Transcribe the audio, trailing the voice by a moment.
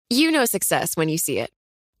You know success when you see it.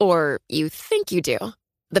 Or you think you do.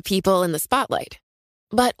 The people in the spotlight.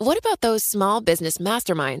 But what about those small business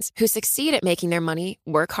masterminds who succeed at making their money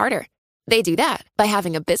work harder? They do that by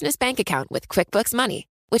having a business bank account with QuickBooks Money,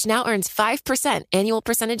 which now earns 5% annual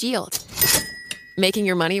percentage yield. Making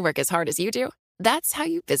your money work as hard as you do? That's how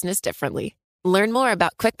you business differently. Learn more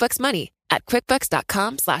about QuickBooks Money at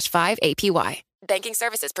quickbooks.com/5APY. Banking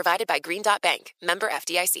services provided by Green Dot Bank. Member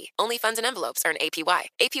FDIC. Only funds and envelopes earn APY.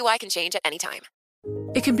 APY can change at any time.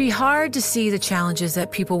 It can be hard to see the challenges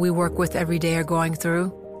that people we work with every day are going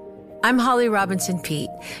through. I'm Holly Robinson Pete.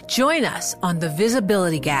 Join us on The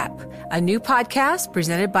Visibility Gap, a new podcast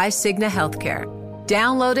presented by Cigna Healthcare.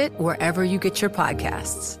 Download it wherever you get your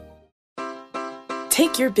podcasts.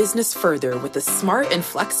 Take your business further with the smart and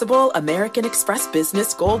flexible American Express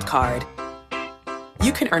Business Gold Card.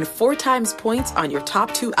 You can earn 4 times points on your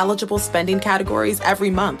top 2 eligible spending categories every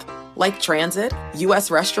month, like transit, U.S.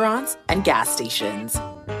 restaurants, and gas stations.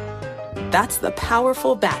 That's the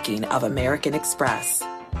powerful backing of American Express.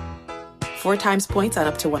 4 times points on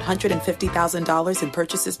up to $150,000 in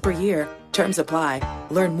purchases per year. Terms apply.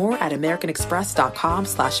 Learn more at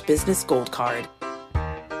americanexpress.com/businessgoldcard.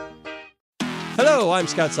 Hello, I'm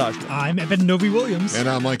Scott Soshman. I'm Evan Novi-Williams. And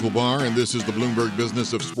I'm Michael Barr, and this is the Bloomberg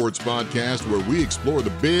Business of Sports podcast, where we explore the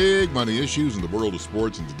big money issues in the world of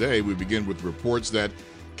sports. And today we begin with reports that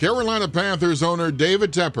Carolina Panthers owner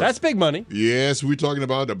David Tepper. That's big money. Yes, we're talking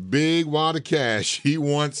about a big wad of cash. He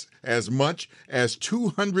wants as much as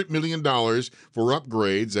 $200 million for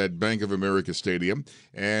upgrades at Bank of America Stadium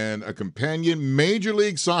and a companion Major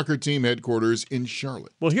League Soccer team headquarters in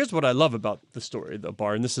Charlotte. Well, here's what I love about the story, though,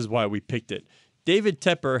 Bar, and this is why we picked it. David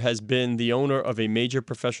Tepper has been the owner of a major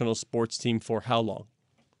professional sports team for how long?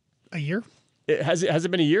 A year? Has it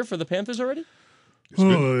been a year for the Panthers already?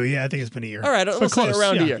 Yeah, I think it's been a year. All right, let's say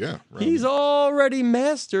around a year. Yeah, He's already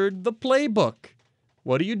mastered the playbook.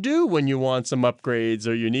 What do you do when you want some upgrades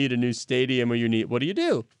or you need a new stadium or what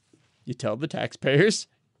do? You tell the taxpayers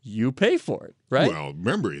you pay for it, right? Well,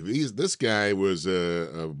 remember, this guy was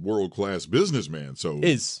a world-class businessman, so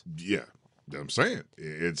yeah. I'm saying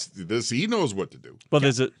it's this. He knows what to do. Well,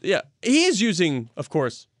 he is using, of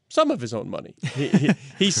course, some of his own money.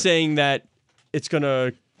 He's saying that it's going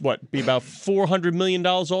to be about $400 million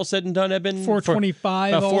all said and done. Eben, $425.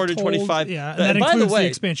 About $425. Yeah, and that includes the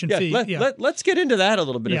expansion fee. Let's get into that a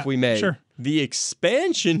little bit, if we may. Sure. The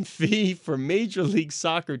expansion fee for Major League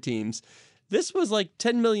Soccer teams. This was like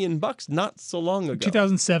 $10 million not so long ago.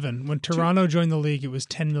 2007, when Toronto joined the league, it was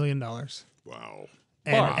 $10 million. Wow.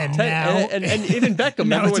 And now, and even Beckham.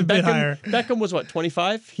 Now it's a bit higher. Beckham was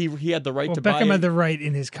 25. He had the right to buy. Beckham had the right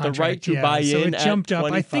in his contract. The right to buy so in. it jumped up.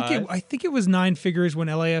 25. I think it was 9 figures when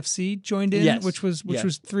LAFC joined in, which was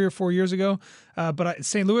 3 or 4 years ago. But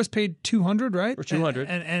St. Louis paid $200, right? Or $200.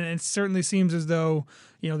 And it certainly seems as though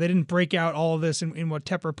they didn't break out all of this in what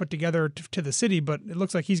Tepper put together to the city, but it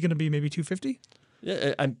looks like he's going to be maybe $250.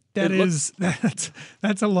 Yeah, that's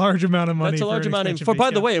a large amount of money. That's a large amount of.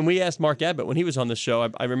 By the way, and we asked Mark Abbott when he was on the show.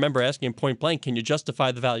 I remember asking him point blank, "Can you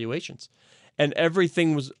justify the valuations?" And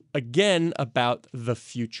everything was again about the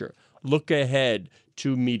future. Look ahead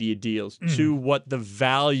to media deals, to what the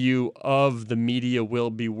value of the media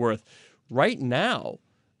will be worth. Right now,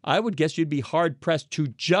 I would guess you'd be hard pressed to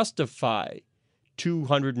justify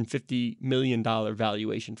 $250 million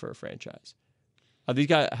valuation for a franchise. These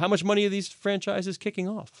guys, how much money are these franchises kicking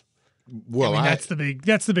off? Well, that's the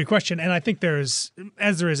big question, and I think there's,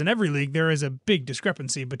 as there is in every league, there is a big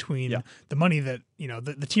discrepancy between the money that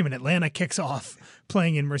the team in Atlanta kicks off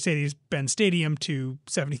playing in Mercedes-Benz Stadium to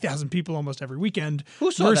 70,000 people almost every weekend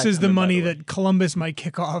versus the money that Columbus might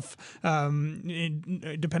kick off,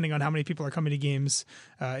 depending on how many people are coming to games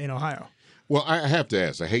in Ohio. Well, I have to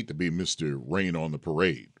ask. I hate to be Mr. Rain on the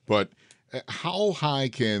Parade, but how high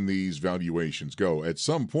can these valuations go? At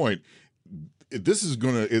some point, this is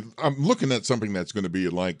going to – I'm looking at something that's going to be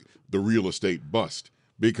like the real estate bust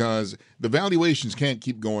because the valuations can't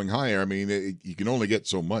keep going higher. I mean, you can only get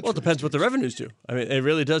so much. Well, it depends what the revenues do. I mean, it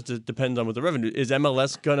really does depend on what the revenue – is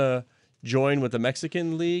MLS going to join with the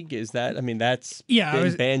Mexican League? Is that – I mean, that's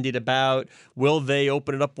been bandied about. Will they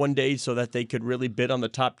open it up one day so that they could really bid on the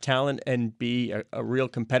top talent and be a real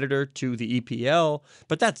competitor to the EPL?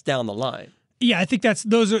 But that's down the line. Yeah, I think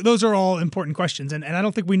those are all important questions, and I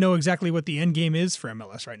don't think we know exactly what the end game is for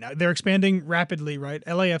MLS right now. They're expanding rapidly, right?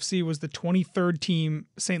 LAFC was the 23rd team.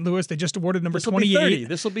 St. Louis, they just awarded number 28.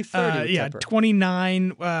 This will be 30. Yeah, Tepper.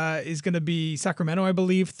 29 is going to be Sacramento, I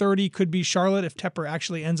believe. 30 could be Charlotte if Tepper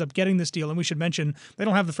actually ends up getting this deal. And we should mention they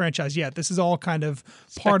don't have the franchise yet. This is all kind of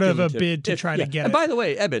part of a bid to try to get and it. by the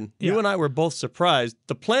way, Eben, you and I were both surprised.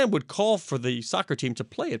 The plan would call for the soccer team to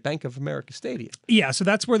play at Bank of America Stadium. Yeah, so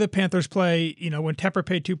that's where the Panthers play. When Tepper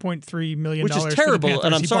paid $2.3 million, which is terrible, for the Panthers,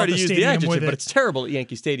 and I'm sorry to use the adjective, but it's terrible at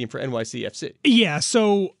Yankee Stadium for NYCFC. Yeah,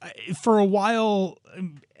 so for a while,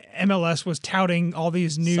 MLS was touting all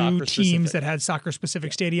these new teams that had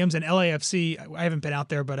soccer-specific stadiums, and LAFC, I haven't been out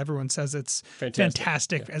there, but everyone says it's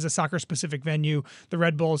fantastic as a soccer-specific venue. The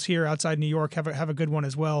Red Bulls here outside New York have a good one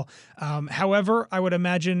as well. However, I would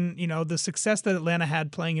imagine, the success that Atlanta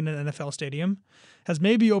had playing in an NFL stadium has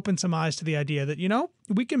maybe opened some eyes to the idea that,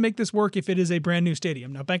 we can make this work if it is a brand new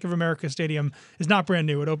stadium. Now, Bank of America Stadium is not brand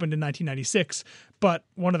new. It opened in 1996. But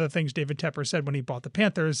one of the things David Tepper said when he bought the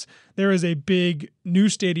Panthers, there is a big new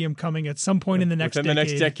stadium coming at some point in the next decade. Within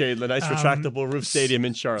the next decade, the nice retractable roof stadium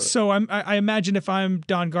in Charlotte. So I imagine if I'm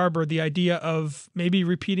Don Garber, the idea of maybe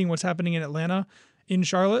repeating what's happening in Atlanta in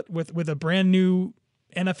Charlotte with a brand new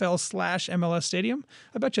NFL/MLS stadium,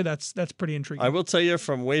 I bet you that's pretty intriguing. I will tell you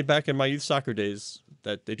from way back in my youth soccer days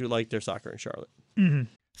that they do like their soccer in Charlotte.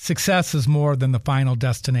 Mm-hmm. Success is more than the final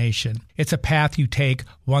destination. It's a path you take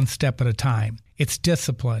one step at a time. It's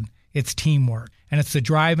discipline, it's teamwork, and it's the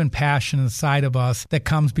drive and passion inside of us that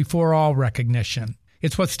comes before all recognition.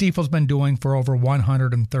 It's what Stifel's been doing for over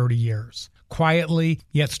 130 years. Quietly,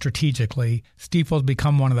 yet strategically, Stifel's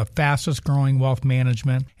become one of the fastest growing wealth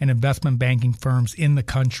management and investment banking firms in the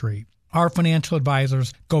country. Our financial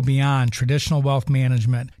advisors go beyond traditional wealth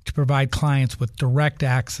management to provide clients with direct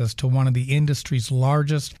access to one of the industry's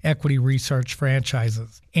largest equity research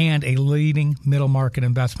franchises and a leading middle market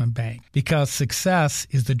investment bank. Because success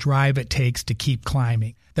is the drive it takes to keep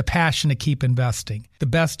climbing, the passion to keep investing, the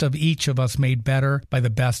best of each of us made better by the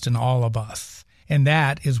best in all of us. And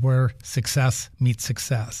that is where success meets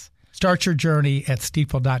success. Start your journey at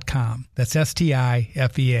Stifel.com. That's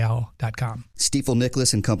STIFEL.com. Stifel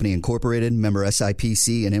Nicholas and Company Incorporated, member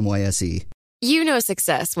SIPC and NYSE. You know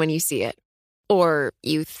success when you see it. Or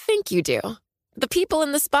you think you do. The people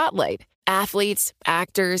in the spotlight. Athletes,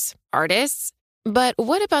 actors, artists. But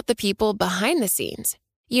what about the people behind the scenes?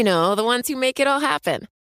 The ones who make it all happen.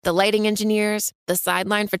 The lighting engineers, the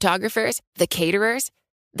sideline photographers, the caterers.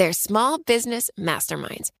 They're small business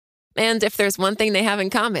masterminds. And if there's one thing they have in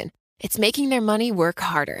common, it's making their money work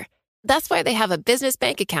harder. That's why they have a business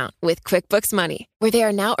bank account with QuickBooks Money, where they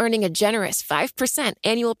are now earning a generous 5%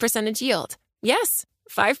 annual percentage yield. Yes,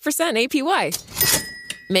 5% APY.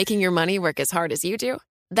 Making your money work as hard as you do?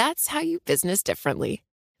 That's how you business differently.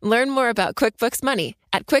 Learn more about QuickBooks Money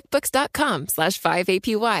at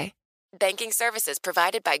quickbooks.com/5APY. Banking services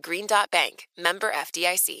provided by Green Dot Bank, member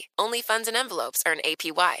FDIC. Only funds and envelopes earn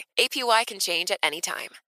APY. APY can change at any time.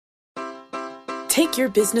 Take your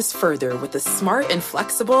business further with the smart and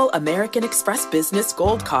flexible American Express Business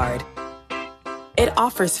Gold Card. It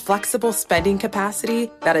offers flexible spending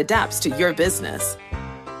capacity that adapts to your business.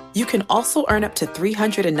 You can also earn up to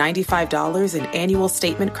 $395 in annual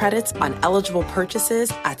statement credits on eligible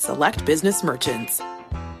purchases at select business merchants.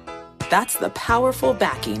 That's the powerful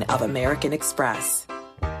backing of American Express.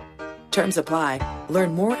 Terms apply.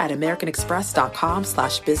 Learn more at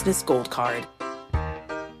americanexpress.com/business gold card.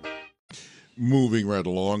 Moving right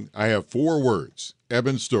along, I have 4 words.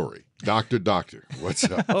 Eben Story. Doctor. What's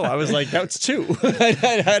up? Oh, I was like, that's 2.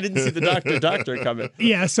 I didn't see the doctor coming.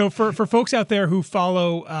 Yeah, so for folks out there who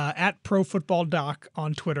follow at Pro Football Doc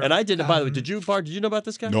on Twitter. And I didn't, by the way, did you know about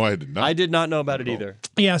this guy? No, I did not. I did not know about it either.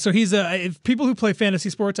 Yeah, so he's if people who play fantasy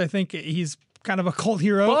sports, I think he's kind of a cult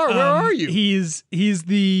hero. Bar, where are you? He's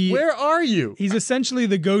the Where are you? He's essentially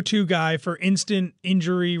the go-to guy for instant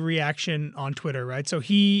injury reaction on Twitter, right? So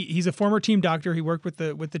he's a former team doctor. He worked with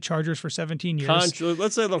the Chargers for 17 years.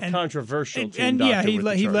 Let's say a little controversial team and doctor.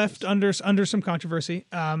 Yeah, he left under some controversy.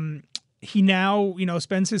 He now,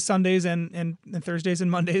 spends his Sundays and Thursdays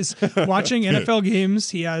and Mondays watching NFL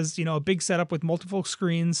games. He has, a big setup with multiple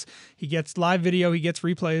screens. He gets live video, he gets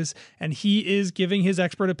replays, and he is giving his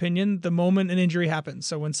expert opinion the moment an injury happens.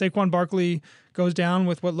 So when Saquon Barkley goes down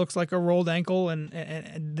with what looks like a rolled ankle,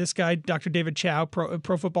 and this guy, Dr. David Chow,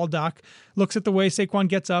 Pro Football Doc, looks at the way Saquon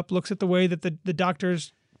gets up, looks at the way that the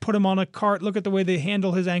doctors put him on a cart, look at the way they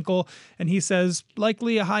handle his ankle, and he says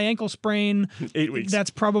likely a high ankle sprain. 8 weeks. That's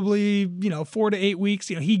probably 4 to 8 weeks.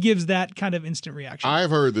 He gives that kind of instant reaction. I've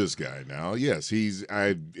heard this guy now. Yes,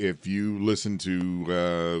 if you listen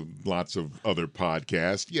to lots of other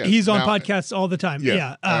podcasts, yes, he's on podcasts all the time.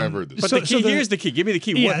 Yeah, I've heard this. But here's the key. Give me the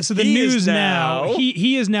key. Yeah, so the news now,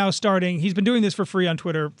 he is now starting. He's been doing this for free on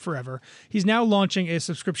Twitter forever. He's now launching a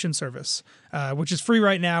subscription service, which is free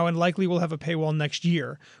right now and likely will have a paywall next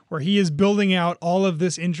year, where he is building out all of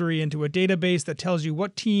this injury into a database that tells you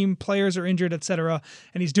what team players are injured, etc.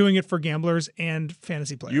 And he's doing it for gamblers and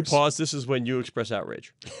fantasy players. You pause. This is when you express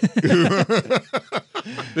outrage.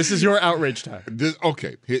 This is your outrage time.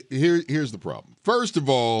 Okay, here's the problem. First of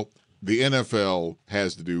all, the NFL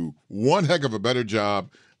has to do one heck of a better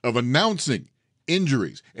job of announcing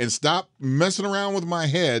injuries and stop messing around with my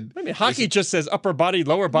head. I mean, hockey just says upper body,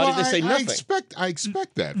 lower body. They say nothing. I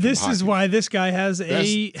expect that. This is why this guy has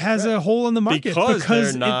a hole in the market because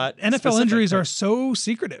they're not NFL specific. Injuries are so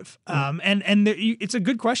secretive. It's a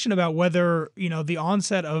good question about whether the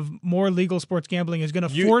onset of more legal sports gambling is going to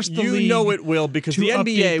force the league. It will, because the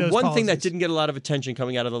NBA. One thing that policies. didn't get a lot of attention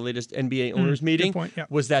coming out of the latest NBA owners meeting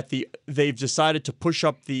was that they've decided to push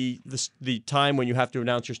up the time when you have to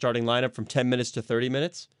announce your starting lineup from 10 minutes to 30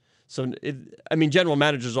 minutes. So, general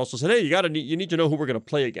managers also said, hey, you need to know who we're going to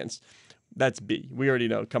play against. That's B. We already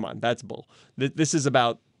know. Come on, that's bull. This is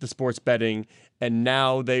about the sports betting, and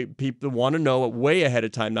now people want to know it way ahead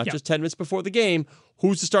of time, not just 10 minutes before the game,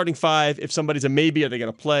 who's the starting five. If somebody's a maybe, are they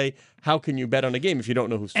going to play? How can you bet on a game if you don't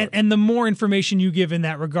know who's starting? And the more information you give in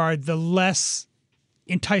that regard, the less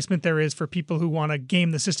enticement there is for people who want to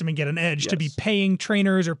game the system and get an edge to be paying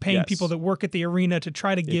trainers or paying people that work at the arena to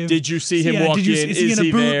try to give. Did you see him walk in? Is he in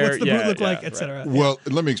a boot? There? What's the boot look like, etc. Well,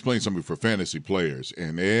 let me explain something for fantasy players.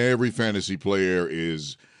 And every fantasy player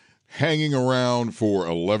is hanging around for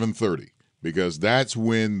 11:30 because that's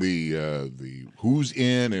when the who's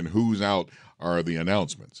in and who's out are the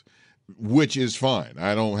announcements, which is fine.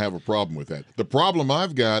 I don't have a problem with that. The problem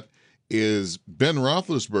I've got is Ben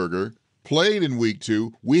Roethlisberger played in week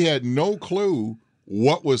 2. We had no clue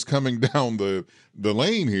what was coming down the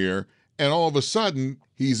lane here, and all of a sudden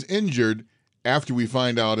he's injured after we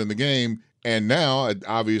find out in the game, and now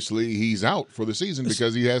obviously he's out for the season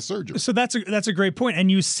because he has surgery. So that's a great point,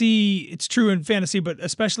 and you see it's true in fantasy, but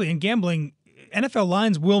especially in gambling. NFL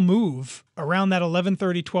lines will move around that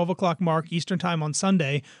 11:30, 12 o'clock mark Eastern time on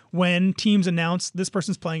Sunday when teams announce this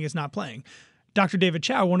person's playing, is not playing. Dr. David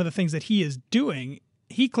Chow, one of the things that he is doing,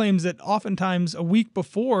 he claims that oftentimes a week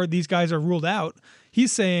before these guys are ruled out,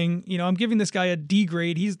 he's saying, I'm giving this guy a D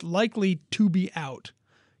grade. He's likely to be out,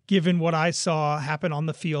 given what I saw happen on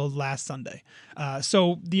the field last Sunday.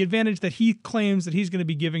 So the advantage that he claims that he's going to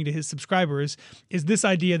be giving to his subscribers is this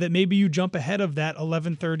idea that maybe you jump ahead of that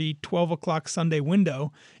 11:30, 12 o'clock Sunday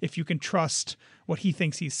window if you can trust what he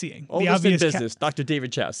thinks he's seeing. The obvious business, Dr.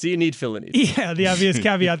 David Chow. See a need, fill a need. Yeah, the obvious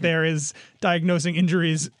caveat there is diagnosing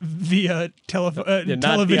injuries via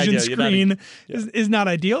television screen is not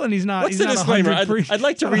ideal, and he's not. What's he's the not disclaimer? 100%. I'd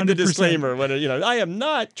like to read the disclaimer when I am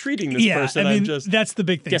not treating this person. That's the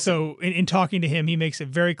big thing. Guessing. So in talking to him, he makes it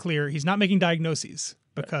very clear he's not making diagnoses,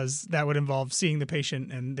 because that would involve seeing the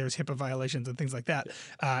patient and there's HIPAA violations and things like that.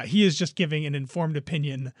 He is just giving an informed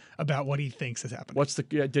opinion about what he thinks has happened.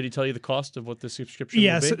 Did he tell you the cost of what the subscription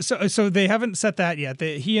will be? So they haven't set that yet.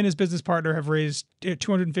 He and his business partner have raised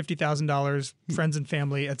 $250,000, friends and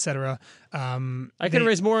family, etc. I can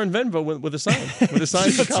raise more on Venmo with a sign. With a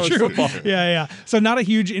sign for college football. Yeah. So not a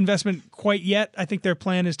huge investment quite yet. I think their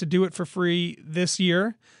plan is to do it for free this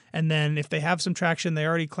year. And then if they have some traction, they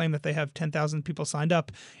already claim that they have 10,000 people signed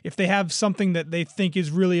up. If they have something that they think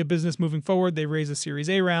is really a business moving forward, they raise a Series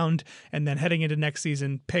A round, and then heading into next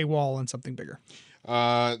season, paywall and something bigger.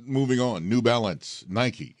 Moving on, New Balance,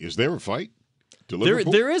 Nike. Is there a fight to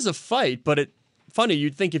Liverpool? There is a fight, but funny,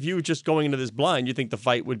 you'd think if you were just going into this blind, you'd think the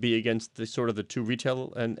fight would be against the sort of the two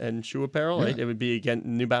retail and shoe apparel, right? It would be against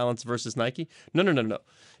New Balance versus Nike. No.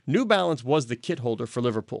 New Balance was the kit holder for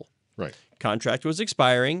Liverpool. Right. Contract was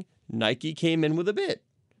expiring. Nike came in with a bid.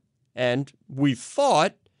 And we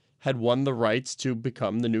thought had won the rights to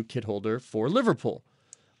become the new kit holder for Liverpool.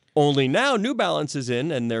 Only now New Balance is in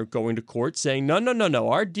and they're going to court saying, no.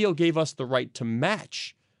 Our deal gave us the right to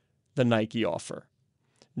match the Nike offer.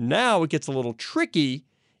 Now it gets a little tricky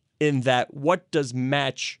in that what does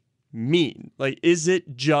match mean? Like, is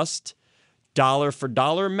it just dollar for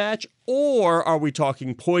dollar match, or are we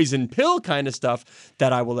talking poison pill kind of stuff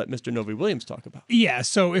that I will let Mr. Novi Williams talk about? Yeah,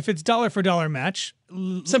 so if it's dollar for dollar match,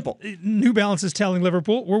 simple. New Balance is telling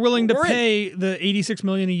Liverpool, we're willing to pay the $86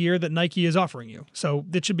 million a year that Nike is offering you. So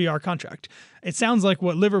that should be our contract. It sounds like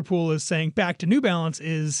what Liverpool is saying back to New Balance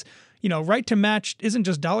is, right to match isn't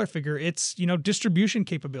just dollar figure. It's, distribution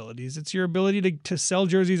capabilities. It's your ability to sell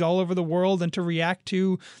jerseys all over the world and to react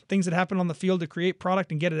to things that happen on the field to create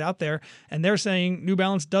product and get it out there. And they're saying New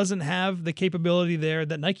Balance doesn't have the capability there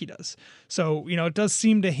that Nike does. So, it does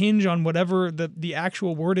seem to hinge on whatever the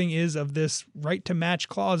actual wording is of this right to match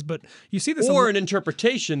clause. But you see this. Or an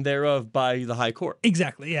interpretation thereof by the high court.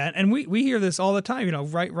 Exactly. Yeah. And we hear this all the time,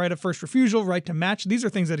 right of first refusal, right to match. These are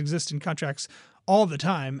things that exist in contracts all the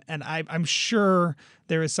time, and I'm sure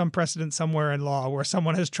there is some precedent somewhere in law where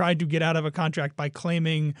someone has tried to get out of a contract by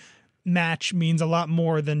claiming match means a lot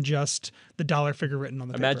more than just the dollar figure written on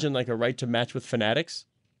the paper. Imagine like a right to match with Fanatics.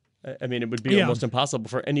 I mean, it would be almost impossible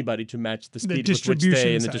for anybody to match the speed with which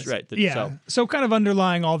they and So kind of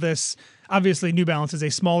underlying all this, obviously New Balance is a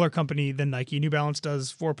smaller company than Nike. New Balance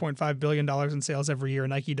does $4.5 billion in sales every year.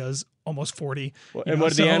 Nike does almost 40. Well, and what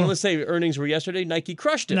did the analysts say? Earnings were yesterday. Nike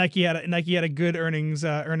crushed it. Nike had a good earnings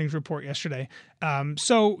report yesterday.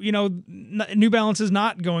 New Balance is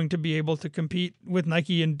not going to be able to compete with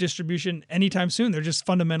Nike in distribution anytime soon. They're just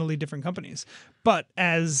fundamentally different companies. But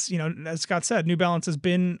as Scott said, New Balance has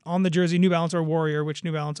been on the jersey. New Balance or Warrior, which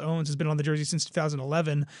New Balance owns, has been on the jersey since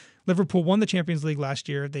 2011. Liverpool won the Champions League last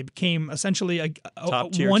year. They became essentially a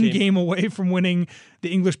one team. Game away from winning the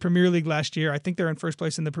English Premier League last year. I think they're in first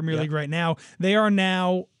place in the Premier League right now. They are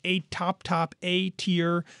now a top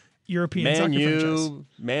A-tier European soccer franchise.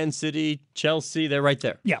 Man City, Chelsea, they're right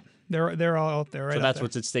there. Yeah. They're all out there. Right, so that's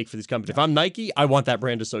what's at stake for these companies. If I'm Nike, I want that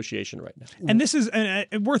brand association right now. And this is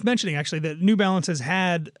worth mentioning, actually, that New Balance has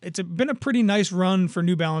been a pretty nice run for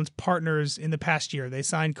New Balance partners in the past year. They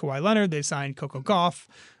signed Kawhi Leonard. They signed Coco Gauff,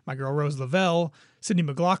 my girl Rose Lavelle, Sydney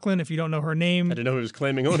McLaughlin, if you don't know her name. I didn't know he was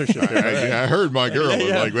claiming ownership. I heard my girl. I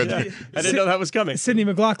didn't know that was coming. Sydney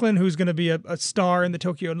McLaughlin, who's going to be a star in the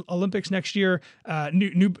Tokyo Olympics next year.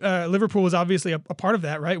 Liverpool is obviously a part of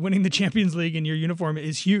that, right? Winning the Champions League in your uniform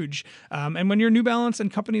is huge. And when you're New Balance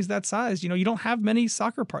and companies that size, you don't have many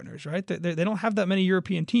soccer partners, right? They don't have that many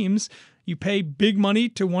European teams. You pay big money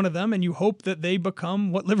to one of them, and you hope that they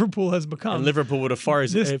become what Liverpool has become. And Liverpool would have far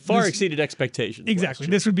exceeded expectations. Exactly.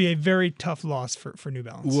 This would be a very tough loss for New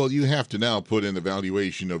Balance. Well, you have to now put in the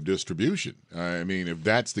valuation of distribution. I mean, if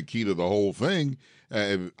that's the key to the whole thing,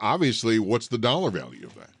 obviously, what's the dollar value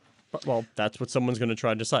of that? Well, that's what someone's going to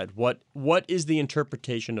try to decide. What is the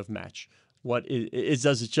interpretation of match? What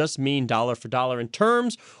does it just mean dollar for dollar in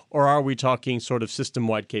terms, or are we talking sort of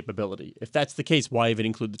system-wide capability? If that's the case, why even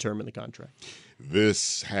include the term in the contract?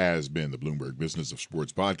 This has been the Bloomberg Business of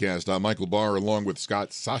Sports podcast. I'm Michael Barr, along with Scott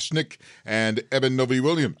Soshnick and Eben Novi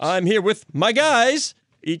Williams. I'm here with my guys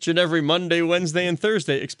each and every Monday, Wednesday, and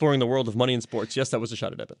Thursday, exploring the world of money and sports. Yes, that was a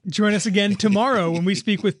shot at Eben. Join us again tomorrow when we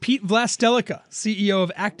speak with Pete Vlastelica, CEO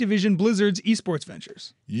of Activision Blizzard's esports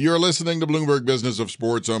ventures. You're listening to Bloomberg Business of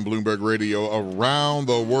Sports on Bloomberg Radio around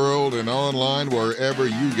the world and online wherever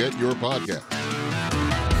you get your podcast.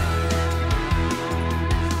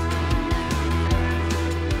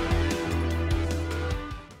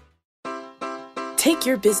 Take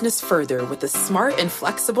your business further with the smart and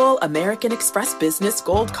flexible American Express Business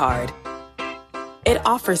Gold Card. It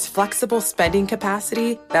offers flexible spending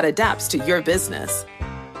capacity that adapts to your business.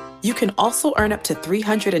 You can also earn up to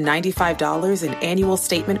 $395 in annual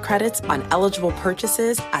statement credits on eligible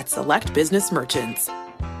purchases at select business merchants.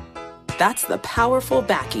 That's the powerful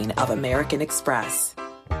backing of American Express.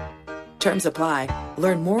 Terms apply.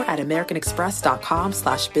 Learn more at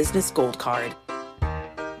americanexpress.com/business gold card.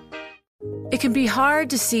 It can be hard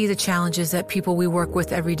to see the challenges that people we work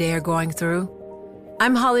with every day are going through.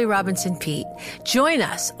 I'm Holly Robinson Peete. Join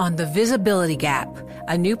us on The Visibility Gap,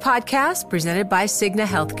 a new podcast presented by Cigna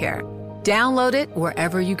Healthcare. Download it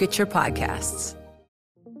wherever you get your podcasts.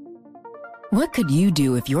 What could you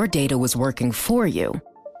do if your data was working for you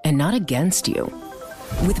and not against you?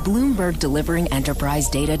 With Bloomberg delivering enterprise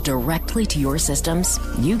data directly to your systems,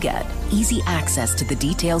 you get easy access to the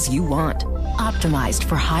details you want, optimized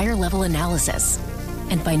for higher-level analysis,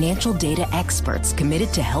 and financial data experts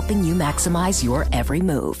committed to helping you maximize your every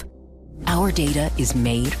move. Our data is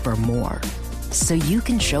made for more, so you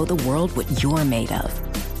can show the world what you're made of.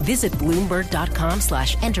 Visit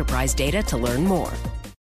Bloomberg.com/enterprise data to learn more.